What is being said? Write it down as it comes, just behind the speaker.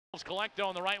Collecto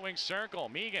in the right wing circle.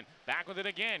 Megan back with it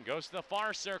again. Goes to the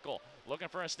far circle. Looking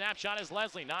for a snapshot is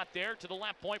Leslie. Not there. To the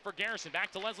left point for Garrison.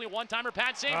 Back to Leslie. One-timer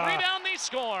pad save. Rebound. They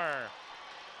score.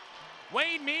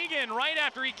 Wade Megan, right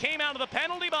after he came out of the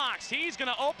penalty box, he's going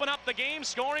to open up the game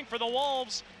scoring for the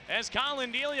Wolves as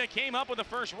Colin Delia came up with the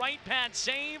first right pad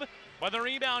save, but the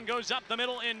rebound goes up the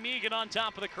middle and Megan on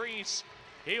top of the crease.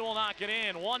 He will knock it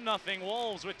in. 1-0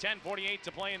 Wolves with 10:48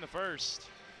 to play in the first.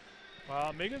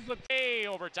 Megan's looked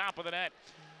over top of the net.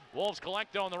 Wolves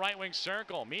Collecto in the right wing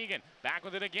circle. Megan back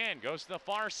with it again. Goes to the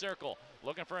far circle.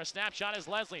 Looking for a snapshot is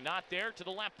Leslie. Not there. To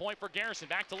the left point for Garrison.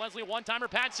 Back to Leslie. One-timer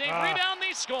pad save. Rebound.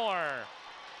 They score.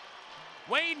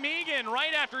 Wade Megan,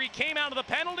 right after he came out of the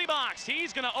penalty box,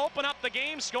 he's going to open up the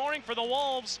game scoring for the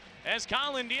Wolves as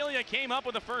Colin Delia came up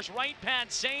with the first right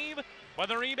pad save, but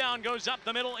the rebound goes up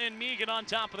the middle and Megan on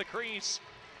top of the crease.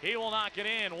 He will knock it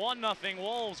in. 1-0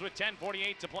 Wolves with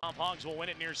 10:48 to play. Hogs will win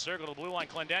it near circle to the blue line.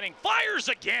 Clendenning fires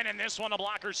again, and this one a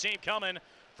blocker save coming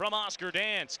from Oscar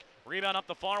Dansk. Rebound up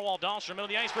the far wall. Dahlstrom middle of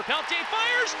the ice for Peltier.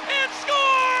 Fires and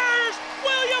scores!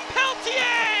 William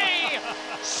Peltier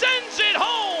sends it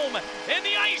home, and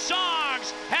the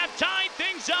IceHogs have tied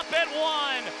things up at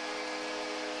 1.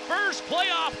 First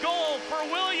playoff goal for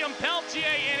William Peltier,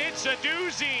 and it's a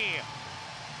doozy.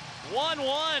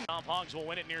 1-1. Hogs will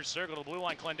win it near circle to the blue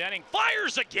line. Clendenning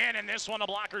fires again, and this one a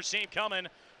blocker save coming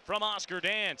from Oscar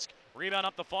Dansk. Rebound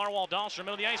up the far wall. Dahlstrom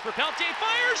middle of the ice for Peltier.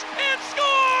 Fires and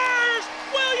scores!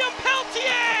 William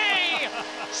Peltier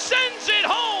sends it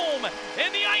home,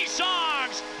 and the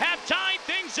IceHogs have tied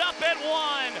things up at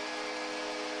 1.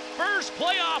 First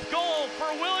playoff goal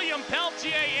for William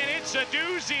Peltier, and it's a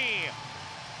doozy.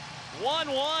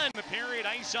 1-1. The period,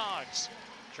 IceHogs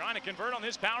trying to convert on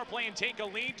this power play and take a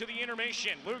lead to the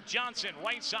intermission. Luke Johnson,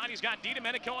 right side. He's got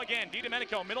DiDomenico again.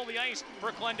 DiDomenico, middle of the ice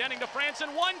for Clendenning to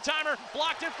Franson. One-timer,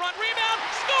 blocked in front. Rebound,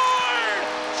 scored!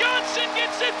 Johnson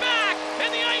gets it back,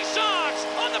 and the IceHogs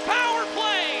on the power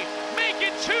play make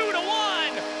it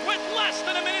 2-1 with less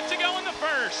than a minute to go in the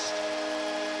first.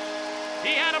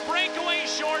 He had a breakaway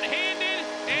shorthanded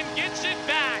and gets it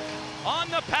back on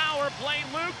the power play.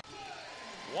 Luke,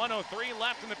 1:03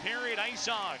 left in the period.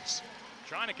 IceHogs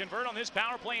trying to convert on this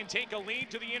power play and take a lead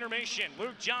to the intermission.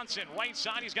 Luke Johnson, right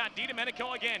side. He's got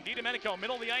DiDomenico again. DiDomenico,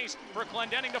 middle of the ice for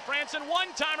Clendenning to Franson.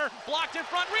 One-timer, blocked in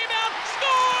front. Rebound,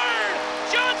 scored!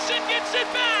 Johnson gets it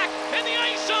back, and the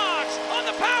IceHogs on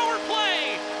the power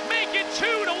play make it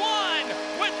 2-1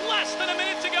 with less than a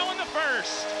minute to go in the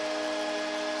first.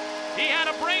 He had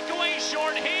a breakaway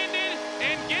shorthanded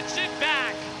and gets it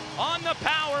back on the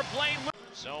power play.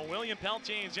 So William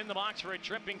Peltier is in the box for a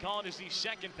tripping call. It is the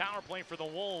second power play for the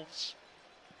Wolves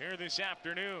here this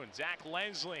afternoon. Zach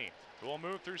Leslie, who will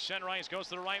move through center ice, goes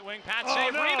to the right wing. Pat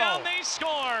save, rebound, they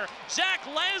score. Zach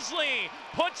Leslie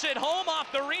puts it home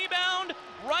off the rebound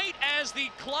right as the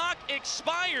clock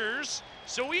expires.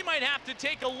 So we might have to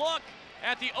take a look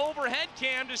at the overhead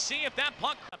cam to see if that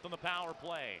puck left on the power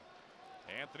play.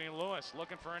 Anthony Lewis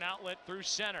looking for an outlet through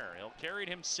center. He'll carry it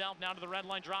himself now to the red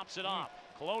line, drops it off.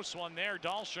 Close one there,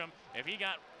 Dahlstrom. If he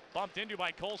got bumped into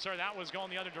by Kolsar, that was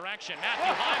going the other direction.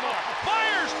 Matthew Highmore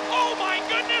fires! Oh my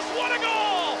goodness, what a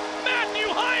goal! Matthew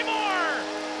Highmore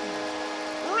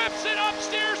rips it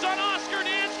upstairs on Oscar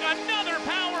Dansk. Another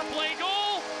power play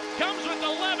goal. Comes with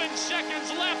 11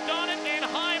 seconds left on it, and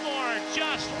Highmore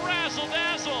just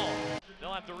razzle-dazzle.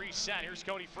 They'll have to reset. Here's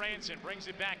Cody Franson, brings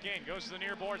it back in, goes to the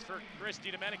near boards for Chris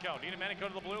DiDomenico. DiDomenico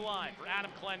to the blue line for Adam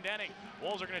Clendenning.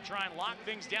 Wolves are going to try and lock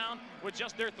things down with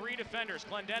just their 3 defenders.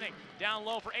 Clendenning down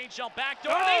low for HL,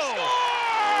 backdoor, they score!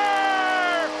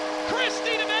 Chris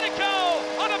DiDomenico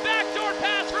on a backdoor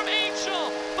pass from HL.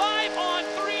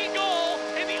 5-on-3 goal,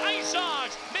 and the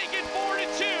IceHogs make it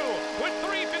 4-2 with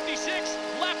 3:56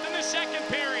 left in the second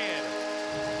period.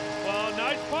 Well,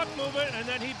 nice puck movement, and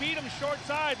then he beat him short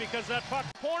side because that puck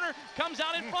corner comes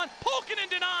out in front. Pulkkinen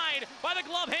denied by the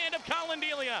glove hand of Colin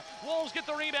Delia. Wolves get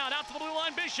the rebound out to the blue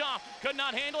line. Bischoff could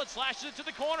not handle it, slashes it to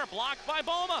the corner, blocked by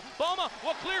Boma. Boma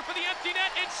will clear for the empty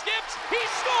net. It skips. He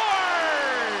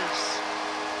scores!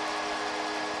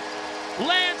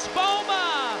 Lance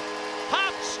Boma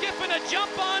hop, skip, and a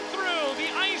jump on through.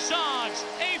 The IceHogs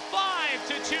a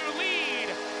 5-2 lead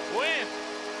with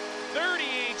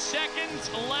 38 seconds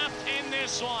left in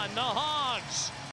this one. The Hogs